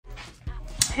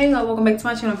Hey y'all, welcome back to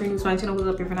my channel. If you're new to my channel, what's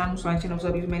up? If you're not new to my channel, what's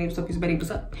up?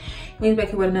 What's up? We're back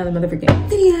here with another motherfucking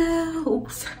video.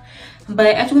 Oops.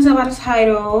 But as you can tell by the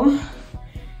title,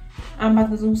 I'm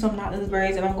about to do some knotless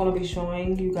braids, and I'm gonna be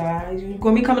showing you guys. You're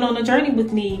gonna be coming on a journey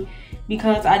with me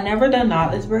because I never done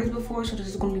knotless braids before, so this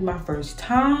is gonna be my first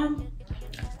time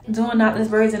doing knotless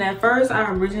braids. And at first, I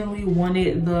originally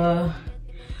wanted the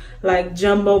like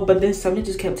jumbo, but then something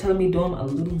just kept telling me do them a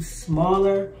little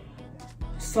smaller.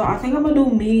 So I think I'm gonna do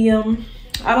medium.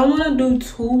 I don't want to do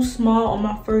too small on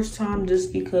my first time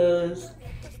just because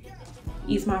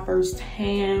it's my first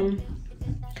time.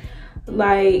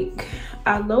 Like,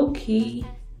 I low-key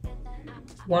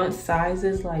want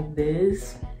sizes like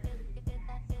this,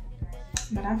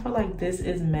 but I feel like this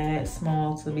is mad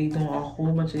small to be doing a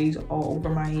whole bunch of these all over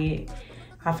my head.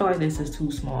 I feel like this is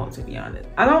too small, to be honest.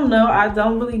 I don't know. I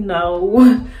don't really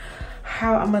know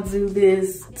how I'm gonna do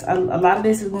this. A lot of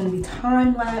this is going to be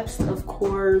time-lapsed, of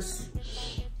course.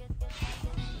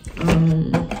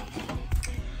 I'm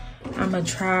gonna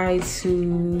try to,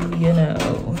 you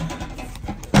know,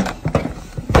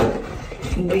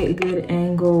 get good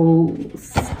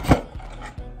angles,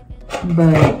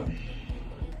 but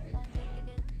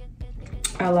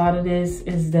a lot of this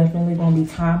is definitely gonna be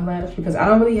time-lapse because I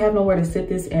don't really have nowhere to sit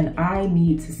this, and I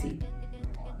need to see,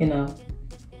 you know.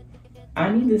 I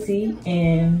need to see,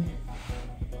 and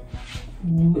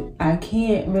I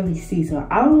can't really see, so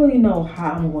I don't really know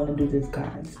how I'm going to do this,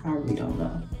 guys. I really don't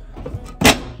know.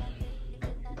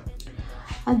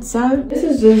 So this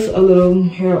is just a little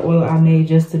hair oil I made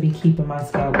just to be keeping my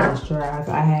scalp moisturized.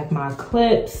 I have my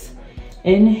clips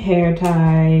and hair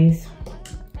ties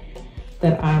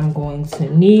that I'm going to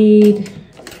need.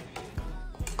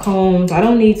 Combs. I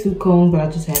don't need 2 combs, but I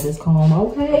just have this comb.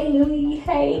 Okay,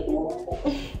 hey.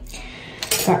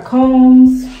 Got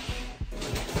combs.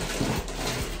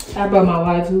 I brought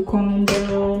my Y2 comb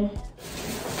down.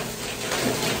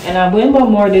 And I went and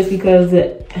bought more of this because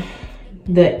the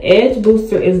edge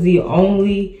booster is the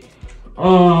only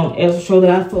edge show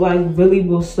that I feel like really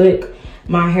will slick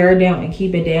my hair down and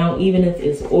keep it down even if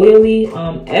it's oily.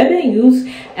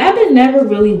 Ebin never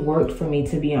really worked for me,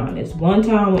 to be honest. One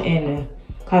time in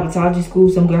cosmetology school,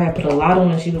 some girl had put a lot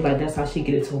on and she was like, that's how she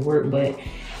get it to work, but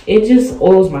it just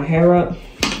oils my hair up.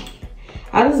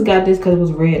 I just got this because it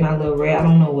was red and I love red. I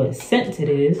don't know what scent it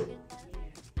is.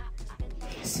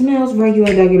 Smells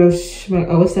regular.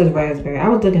 Oh, it says raspberry. I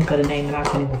was looking for the name and I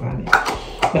couldn't even find it.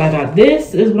 But I got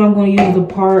this. This is what I'm going to use the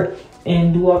part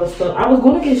and do all the stuff. I was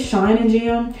going to get Shine and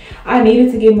Jam. I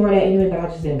needed to get more of that anyway, but I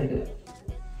just didn't pick it up.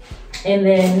 And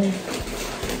then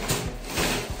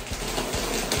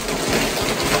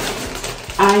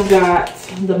I got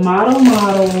the model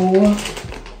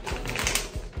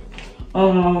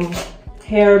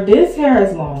hair. This hair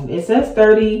is long. It says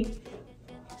 30-inch.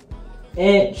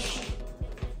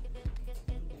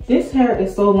 This hair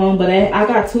is so long, but I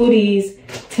got 2 of these.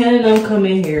 10 of them come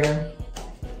in here.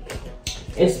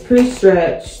 It's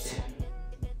pre-stretched.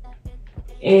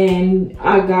 And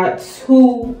I got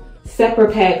 2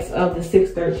 separate packs of the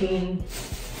 613.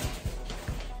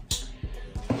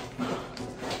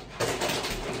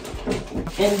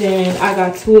 And then I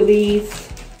got 2 of these.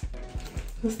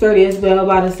 It's 30 as well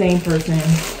by the same person.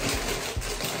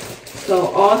 So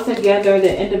all together,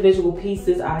 the individual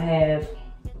pieces I have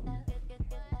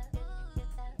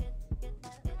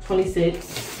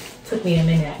 26. Took me a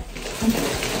minute.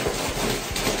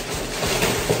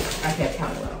 I kept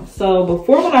counting wrong. So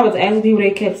before, when I was asking people,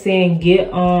 they kept saying get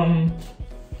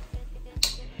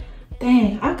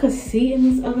dang, I could see in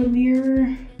this other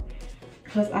mirror.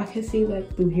 Because I can see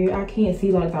like through here. I can't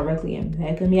see like directly in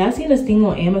back of me. I seen this thing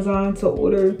on Amazon to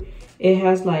order. It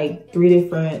has like 3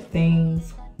 different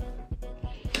things.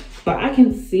 But I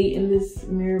can see in this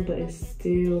mirror, but it's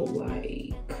still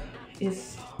like,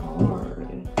 it's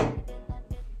hard.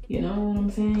 You know what I'm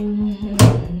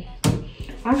saying?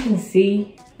 I can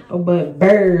see, but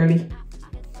barely.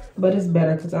 But it's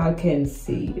better because I can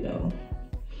see, you know.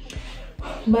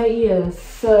 But yeah,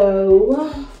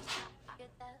 so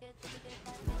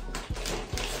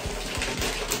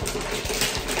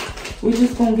we're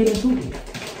just gonna get into it.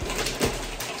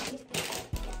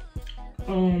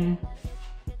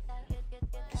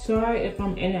 Sorry if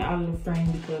I'm in and out of the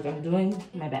frame because I'm doing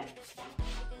my back.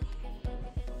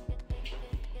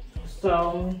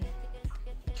 So,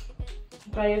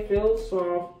 okay, it feels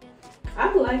soft.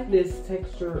 I like this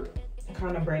texture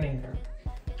kind of braiding hair.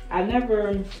 I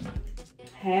never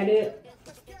had it,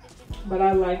 but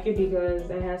I like it because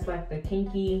it has like the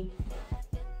kinky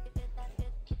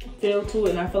feel to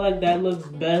it, and I feel like that looks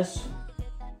best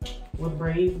with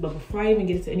braids. But before I even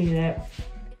get to any of that,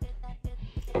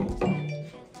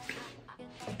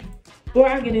 before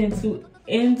I get into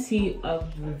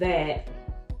of that,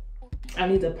 I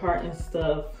need to part and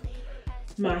stuff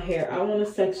my hair. I want a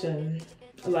section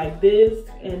like this,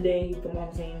 and then you can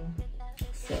walk in.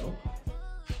 So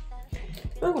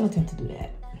I'm gonna attempt to do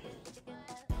that.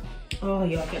 Oh,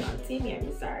 y'all cannot see me,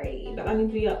 I'm sorry, but I need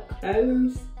to be up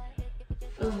close.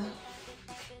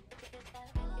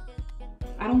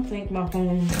 I don't think my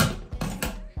phone.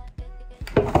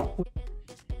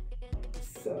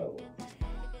 So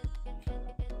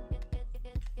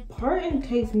parting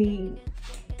takes me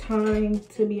time,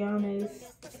 to be honest.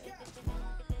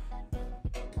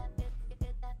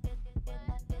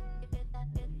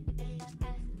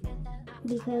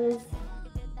 Because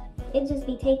it just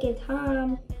be taking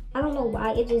time. I don't know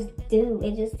why, it just do.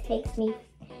 It just takes me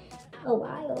a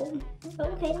while.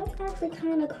 Okay, that's actually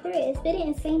kind of crisp. It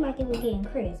didn't seem like it was getting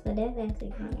crisp, but that's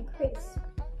actually kind of crisp.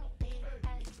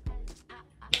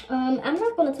 I'm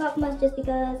not going to talk much just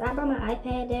because I brought my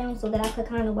iPad down so that I could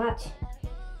kind of watch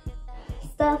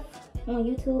stuff on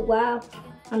YouTube while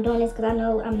I'm doing this, because I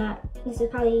know this is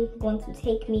probably going to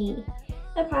take me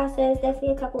a process,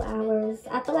 definitely a couple hours.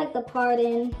 I feel like the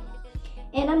parting,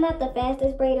 and I'm not the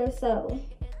fastest braider, so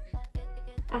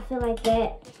I feel like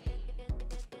that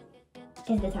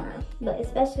is the time. But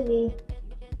especially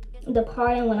the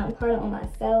parting, when I'm parting on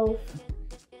myself,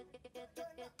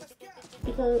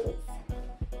 because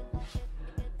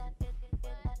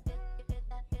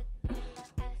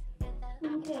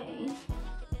okay,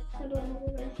 how do I move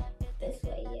over this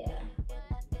way? Yeah,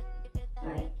 all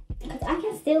right, because I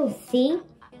can still see,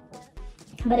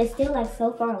 but it's still like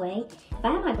so far away. If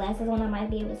I have my glasses on, I might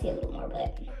be able to see a little more,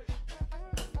 but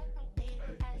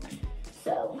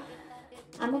so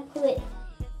I'm gonna put,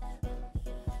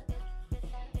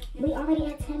 we already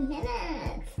at 10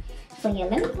 minutes. So yeah,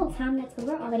 let me pull time next, because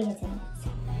we're already at 10 minutes.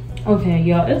 Okay,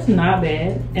 y'all, it's not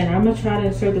bad. And I'm gonna try to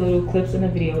insert the little clips in the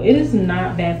video. It is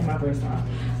not bad for my first time.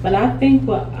 But I think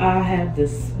what I have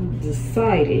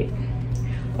decided,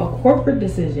 a corporate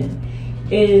decision,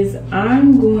 is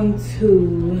I'm going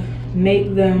to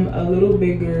make them a little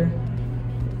bigger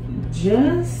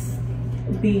just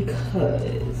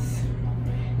because.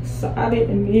 So I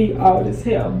didn't need all this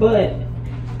hair, but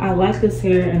I like this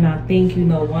hair, and I think, you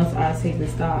know, once I take the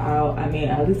style out, I mean,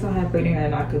 at least I'll have braiding hair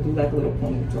and I could do like a little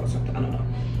ponytail or something, I don't know.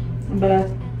 But I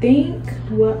think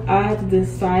what I've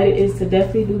decided is to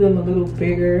definitely do them a little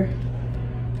bigger,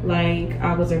 like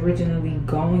I was originally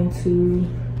going to,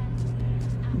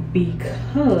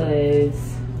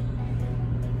 because,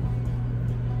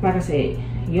 like I said,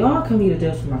 y'all can be the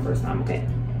judge for my first time, okay?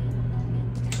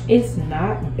 It's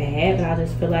not bad, but I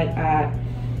just feel like I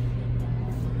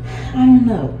don't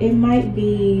know, it might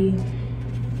be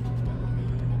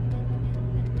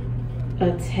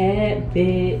a tad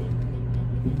bit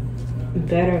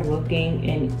better looking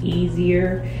and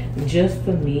easier just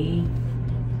for me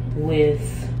with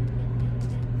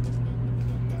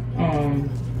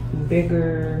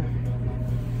bigger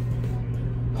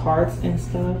parts and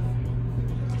stuff.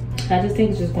 I just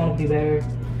think it's just going to be better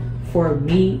for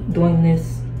me doing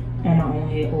this on my own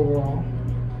head overall,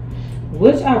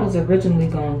 which I was originally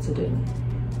going to do.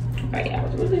 Right, I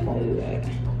was really going to do that,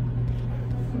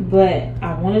 but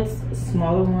I wanted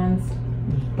smaller ones,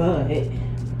 but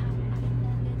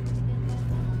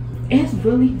it's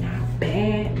really not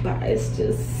bad, but it's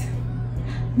just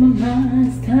my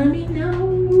mind's telling me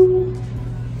no.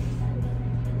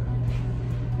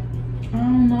 I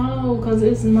don't know, because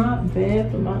it's not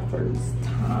bad for my first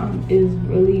time. It's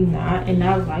really not, and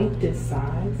I like this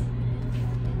size.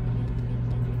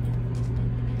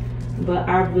 But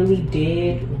I really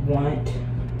did want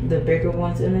the bigger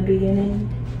ones in the beginning.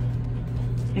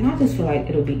 And I just feel like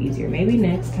it'll be easier. Maybe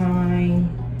next time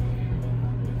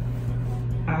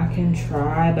I can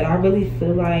try, but I really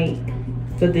feel like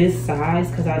for this size,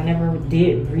 because I never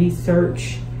did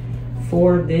research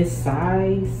for this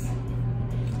size,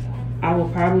 I will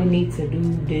probably need to do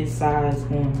this size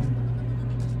on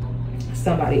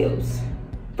somebody else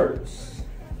first.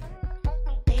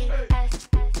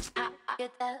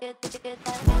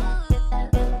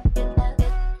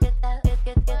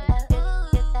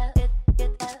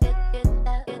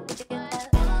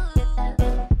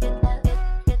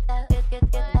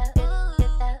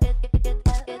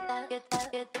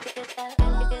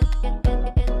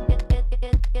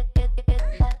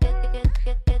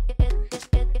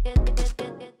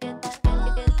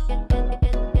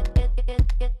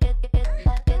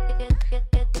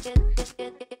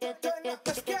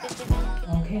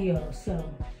 Okay, y'all, so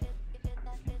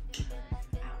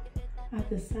I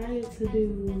decided to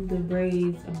do the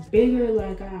braids bigger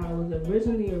like I was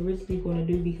originally going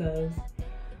to do, because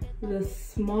The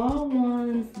small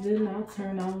ones did not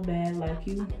turn out bad like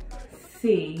you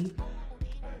see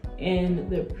in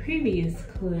the previous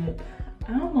clip.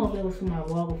 I don't know if that was for my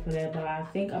vlog or for that, but I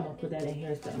think I'm gonna put that in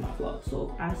here instead of my vlog.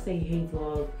 So if I say hey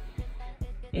vlog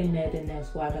in that, then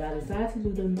that's why. But I decided to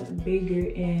do them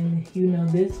bigger, and you know,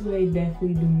 this way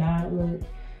definitely do not look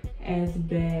as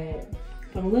bad.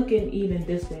 I'm looking even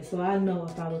this way, so I know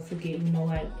if I was to get, you know,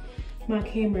 like my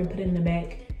camera and put it in the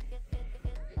back,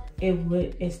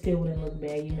 it still wouldn't look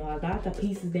bad. You know, I got the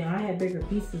pieces down. I had bigger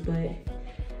pieces, but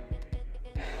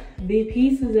the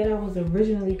pieces that I was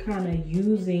originally kind of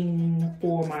using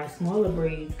for my smaller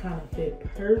braids kind of fit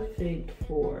perfect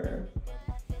for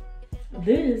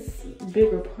this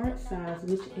bigger part size,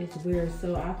 which is weird.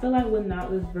 So I feel like with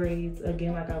knotless braids,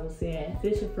 again, like I was saying, if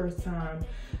it's your first time,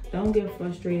 don't get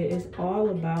frustrated. It's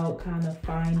all about kind of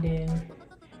finding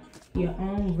your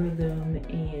own rhythm,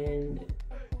 and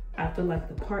I feel like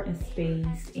the parting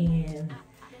space and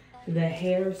the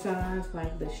hair size,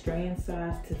 like the strand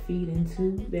size to feed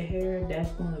into the hair,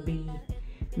 that's going to be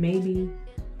maybe,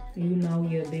 you know,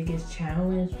 your biggest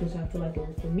challenge, which I feel like it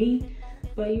was for me.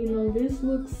 But you know, this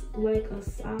looks like a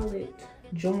solid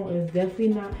joint. It's definitely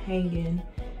not hanging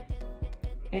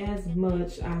as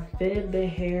much. I fed the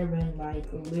hair in like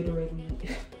literally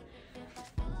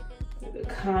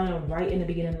kind of right in the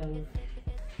beginning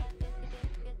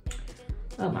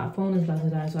of my phone is about to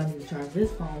die, so I need to charge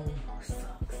this phone.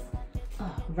 Sucks.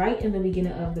 Right in the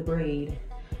beginning of the braid.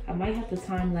 I might have to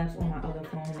time lapse on my other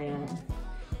phone now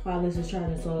while this is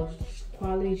charging, so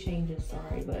quality changes,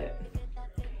 sorry, but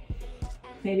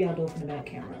maybe I'll do it from the back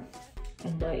camera.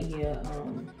 But yeah,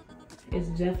 it's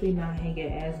definitely not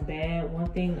hanging as bad.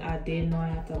 One thing I did know, I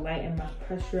have to lighten my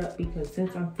pressure up, because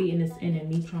since I'm feeding this in and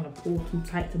me trying to pull too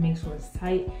tight to make sure it's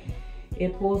tight,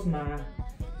 it pulls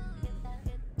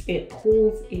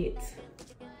it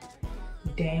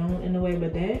down in a way.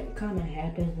 But that kind of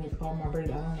happens with all my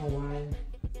braids. I don't know why.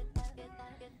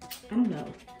 I don't know,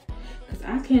 because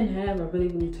I can have a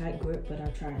really tight grip, but I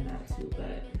try not to.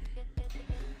 But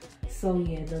so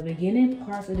yeah, the beginning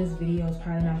parts of this video is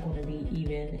probably not going to be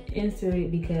even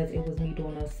inserted because it was me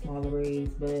doing a smaller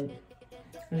braids. But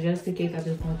just in case, I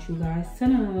just want you guys to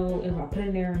know if I put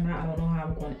it there or not. I don't know how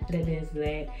I'm going to edit this.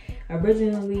 That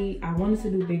originally I wanted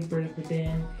to do big braids, but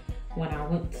then when I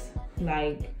was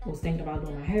thinking about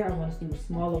doing my hair, I wanted to do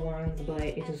smaller ones, but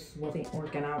it just wasn't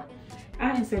working out.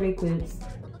 I inserted clips.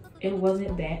 It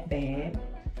wasn't that bad.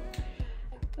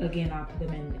 Again, I'll put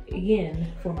them in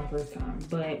again for my first time,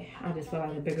 but I just felt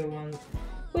like the bigger ones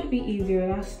would be easier.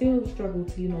 And I still struggle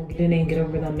to, you know, get in there and get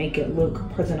over them, make it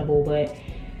look presentable, but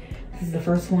this is the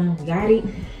first one. We got it.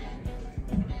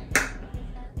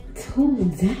 Oh,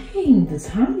 dang, the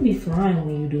time be flying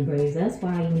when you do braids. That's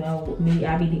why, you know, me,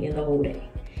 I be eating the whole day.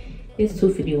 It's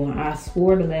 2:51. I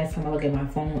swore the last time I looked at my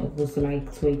phone, it was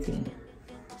like 2:18.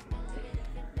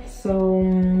 So,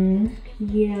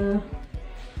 yeah.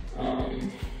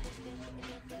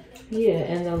 Yeah,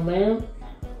 and the length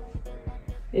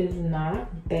is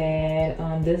not bad.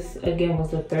 This again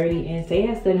was a 30 inch. They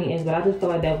had 70 inch, but I just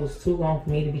felt like that was too long for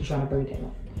me to be trying to braid that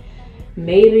long.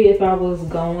 Maybe if I was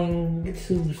going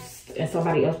to and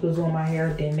somebody else was on my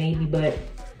hair, then maybe, but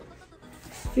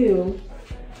still,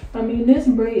 I mean, this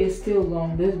braid is still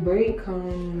long. This braid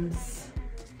comes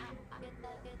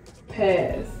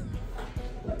past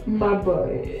my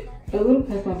butt, a little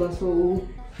past my butt, so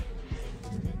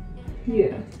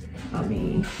yeah, I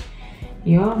mean,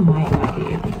 y'all might not be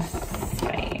able to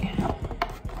say.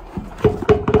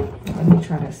 Let me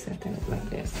try to set that up like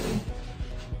that so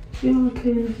y'all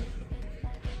can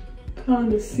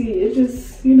kind of see it.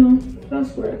 Just, you know,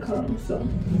 that's where it comes. So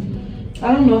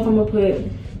I don't know if I'm gonna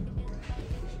put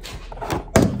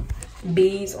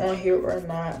beads on here or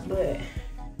not, but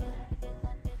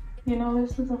you know,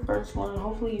 this is the first one.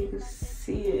 Hopefully you can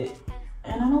see it,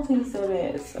 and I don't think it's so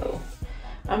bad. So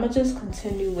I'm gonna just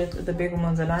continue with the bigger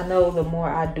ones, and I know the more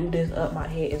I do this up, my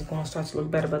head is gonna start to look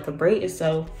better. But the braid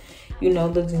itself, you know,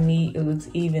 looks neat, it looks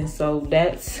even, so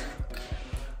that's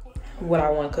what I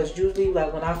want. Because usually,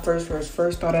 like when I first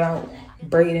started out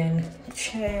braiding,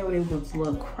 child, it was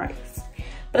little Christ.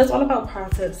 But it's all about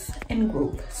process and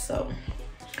growth. So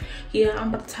yeah, I'm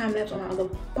about to time lapse on my other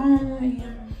phone and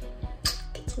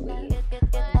get to it.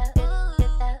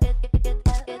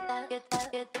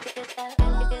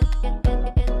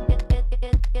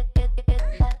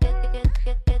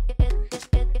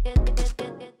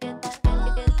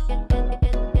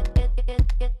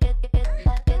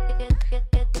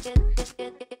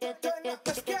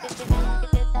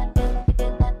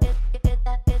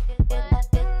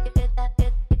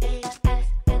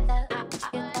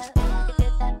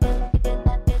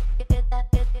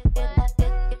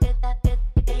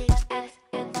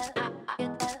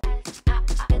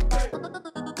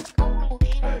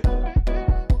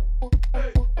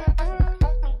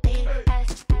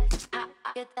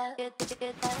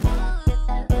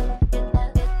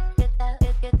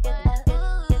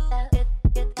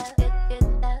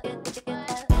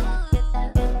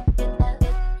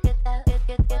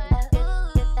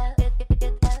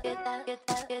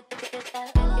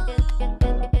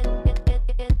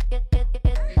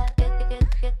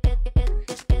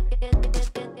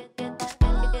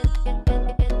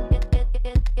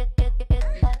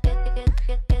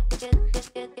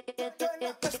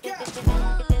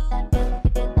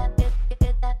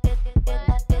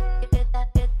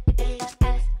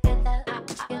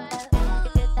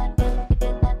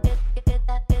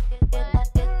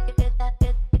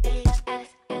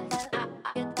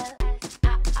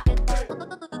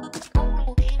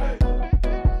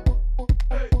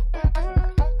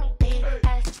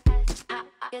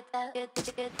 Alright.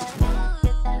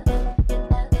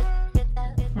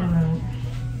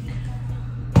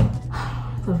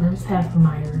 The first half of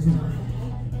my hair is done.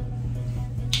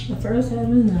 The first half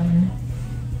is done.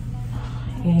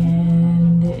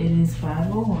 And it is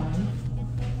 5:01.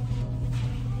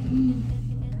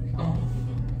 Oh,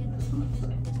 that's what it's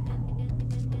like.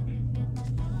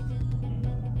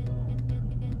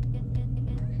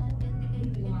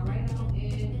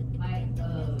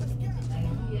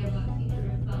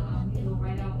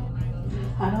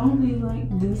 I don't really like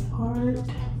this part.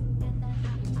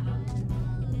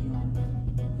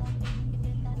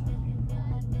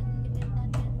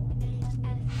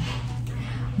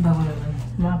 But whatever.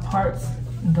 My parts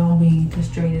don't be the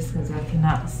straightest because I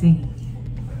cannot see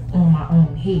on my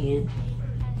own head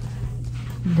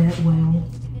that well.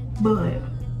 But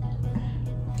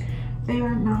they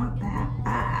are not that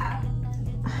bad.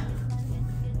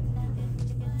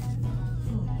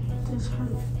 This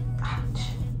hurt. Ouch.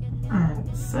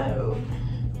 Alright, so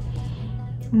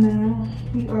now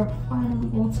we are finally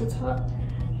going to top.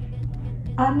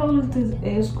 I noticed this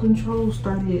edge control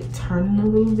started turning a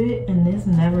little bit, and this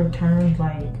never turned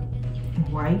like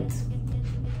right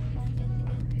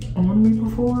on me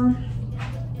before.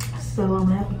 So I'm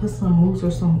gonna have to put some mousse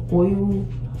or some oil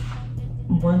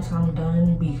once I'm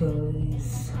done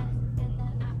because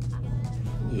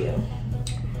yeah.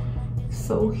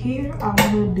 So here I'm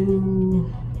gonna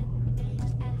do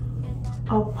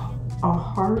a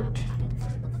heart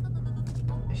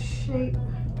shape.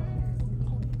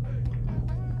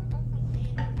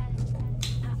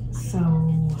 So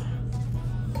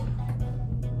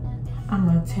I'm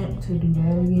gonna attempt to do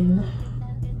that again,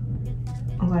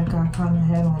 like I kind of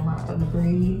had on my other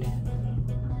braid.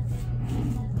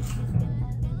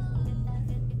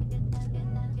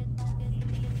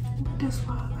 But that's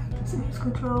why I like this edge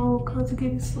control, cause it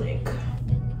gets slick.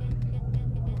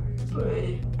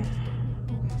 But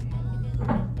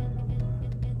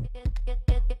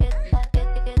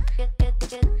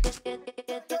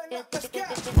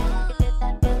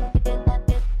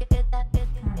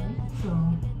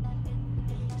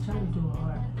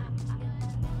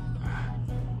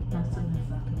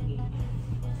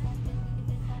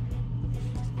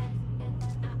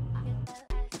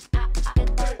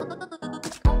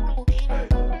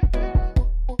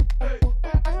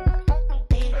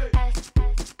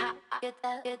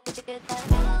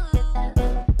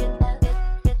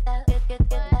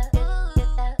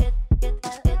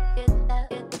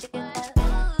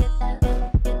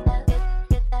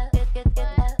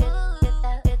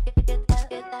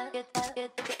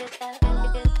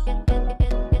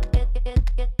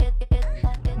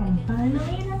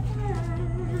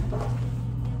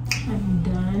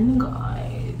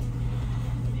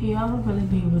y'all will really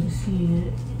be able to see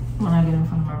it when I get in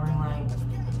front of my ring light.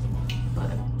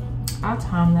 But I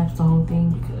time-lapse the whole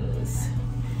thing because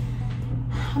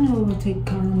I know it would take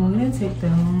kind of long. It didn't take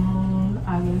that long.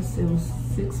 I guess it was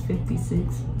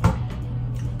 6:56.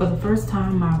 But the first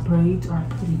time my braids are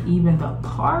pretty even. The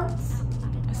parts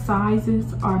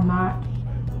sizes are not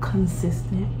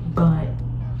consistent, but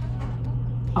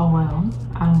oh well,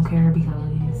 I don't care because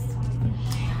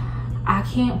I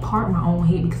can't part my own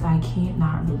head because I can't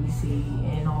not really see,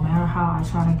 and no matter how I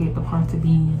try to get the part to be,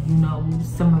 you know,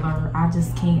 similar, I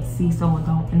just can't see, so it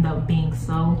don't end up being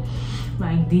so.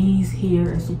 Like these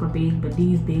here are super big, but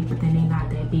these big, but then they not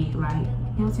that big. Like,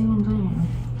 you know, see what I'm saying?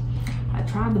 I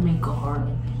tried to make a heart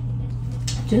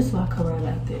just so I could wear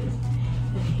like this.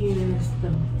 And here's the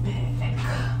back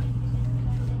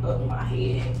of my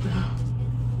head.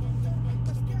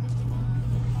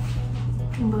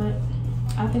 But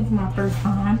I think for my first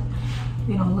time,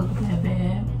 they don't look that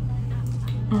bad.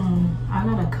 I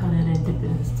gotta cut it and dip it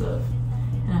and stuff,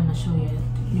 and I'm gonna show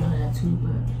you that too.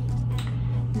 But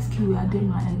it's cute. I did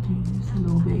my edges a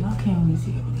little bit. Y'all can't really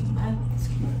see everything, but it's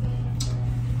cute.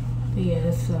 But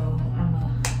yeah, so I'm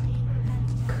gonna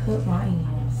cut my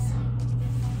ends.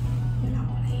 And I'm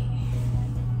gonna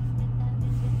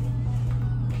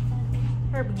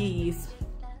Herbies.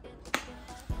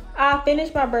 I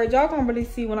finished my bird. Y'all gonna really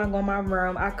see when I go in my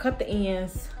room. I cut the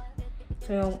ends so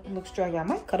they don't look straight. I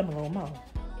might cut them a little more,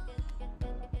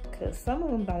 cause some of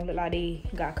them don't look like they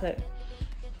got cut.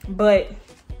 But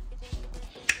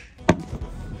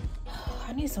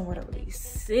I need somewhere to really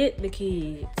sit the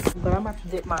kids. But I'm about to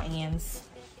dip my ends.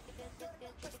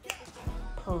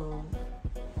 Pull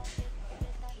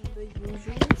the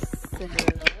usual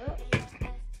setup.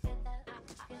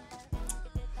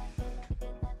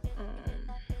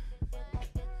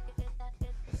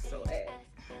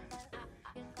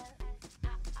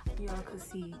 Y'all could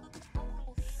see.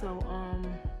 So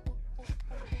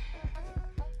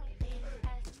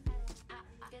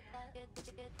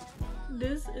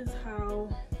this is how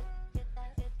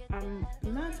I'm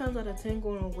 9 times out of 10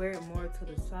 going to wear it more to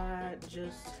the side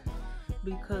just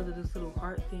because of this little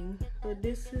heart thing. But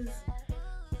this is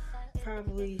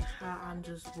probably how I'm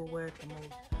just will wear it the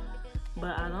most.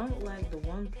 But I don't like the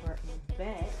one part in the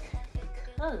back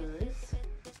because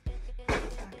if I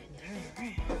can turn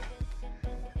around,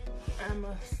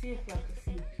 I'ma see if y'all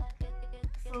can see.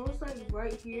 So it's like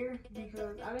right here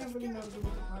because I didn't really know to do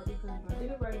with the part because if I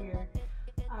did it right here,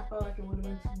 I felt like it would have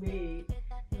been too big.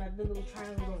 And I did a little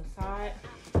triangle on the side.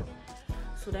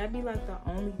 So that'd be like the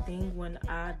only thing when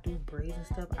I do braids and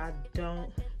stuff. I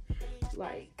don't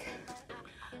like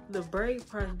the braid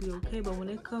parts be okay, but when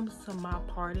it comes to my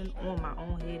parting on my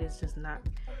own head, it's just not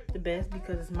the best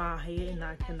because it's my head and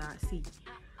I cannot see.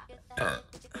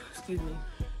 Excuse me.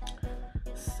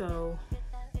 So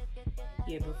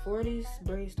yeah, before these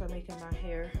braids start making my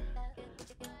hair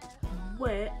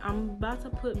wet, I'm about to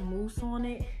put mousse on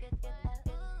it.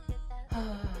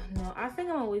 No, I think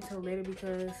I'm gonna wait till later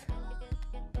because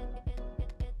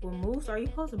with mousse, are you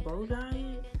supposed to blow dry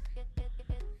it?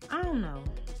 I don't know.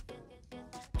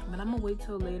 But I'm gonna wait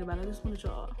till later, but I just wanted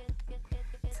y'all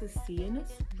to see, and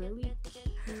it's really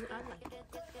cute. I like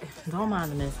it. Don't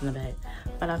mind the mess in the back.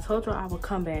 But I told y'all I would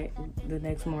come back the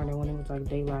next morning when it was like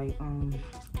daylight.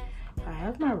 I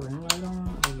have my ring light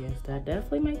on. Oh yes, that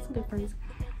definitely makes a difference.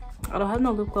 I don't have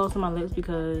no lip gloss on my lips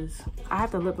because I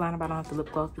have the lip liner, but I don't have the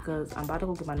lip gloss because I'm about to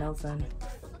go get my nails done.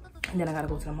 And then I gotta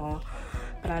go to the mall.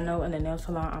 But I know in the nail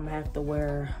salon, I'm gonna have to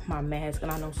wear my mask.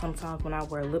 And I know sometimes when I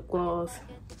wear lip gloss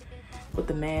with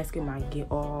the mask, it might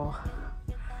get all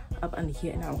up under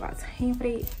here, and I don't got time for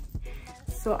it.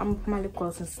 So I'm gonna put my lip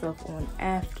gloss and stuff on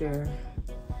after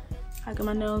I get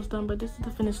my nails done. But this is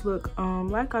the finished look.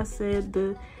 Like I said,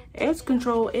 the edge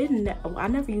control, I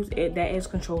never use that edge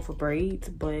control for braids,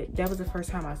 but that was the first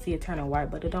time I see it turning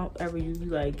white. But it don't ever usually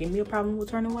like give me a problem with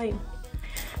turning white.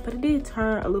 But it did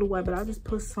turn a little white, but I just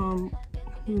put some,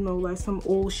 you know, like some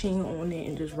oil sheen on it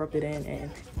and just rubbed it in,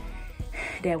 and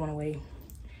that went away.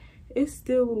 It's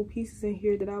still little pieces in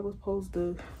here that I was supposed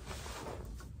to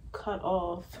cut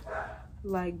off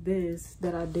like this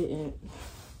that I didn't.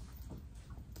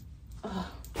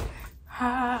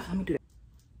 Let me do that.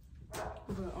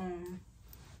 But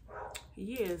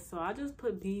yeah, so I just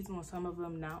put beads on some of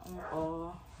them, not on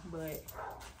all, but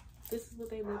this is what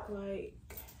they look like.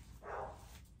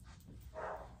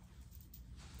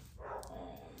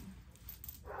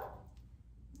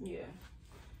 Yeah,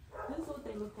 this is what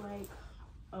they look like.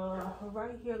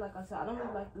 Right here, like I said, I don't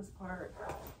really like this part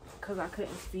because I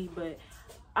couldn't see, but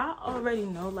I already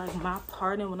know like my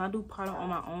parting, when I do parting on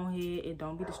my own head, it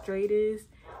don't be the straightest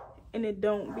and it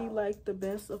don't be like the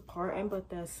best of parting, but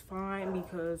that's fine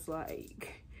because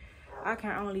like I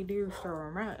can only do so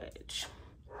much.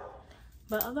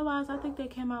 But otherwise, I think they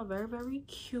came out very, very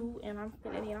cute, and I'm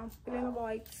feeling the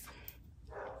vibes.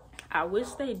 I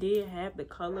wish they did have the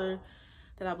color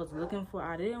that I was looking for.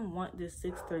 I didn't want this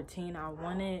 613. I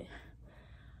wanted,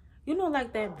 you know,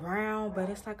 like that brown, but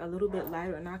it's like a little bit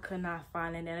lighter, and I could not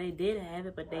find it. And they did have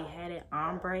it, but they had it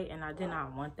ombre, and I did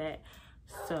not want that.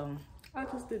 So I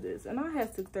just did this, and I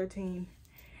had 613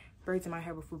 braids in my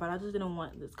hair before, but I just didn't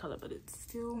want this color, but it's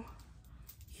still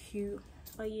cute.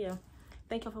 But yeah,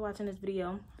 thank you for watching this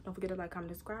video. Don't forget to like,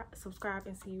 comment, subscribe,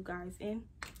 and see you guys in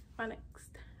my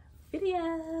next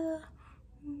video.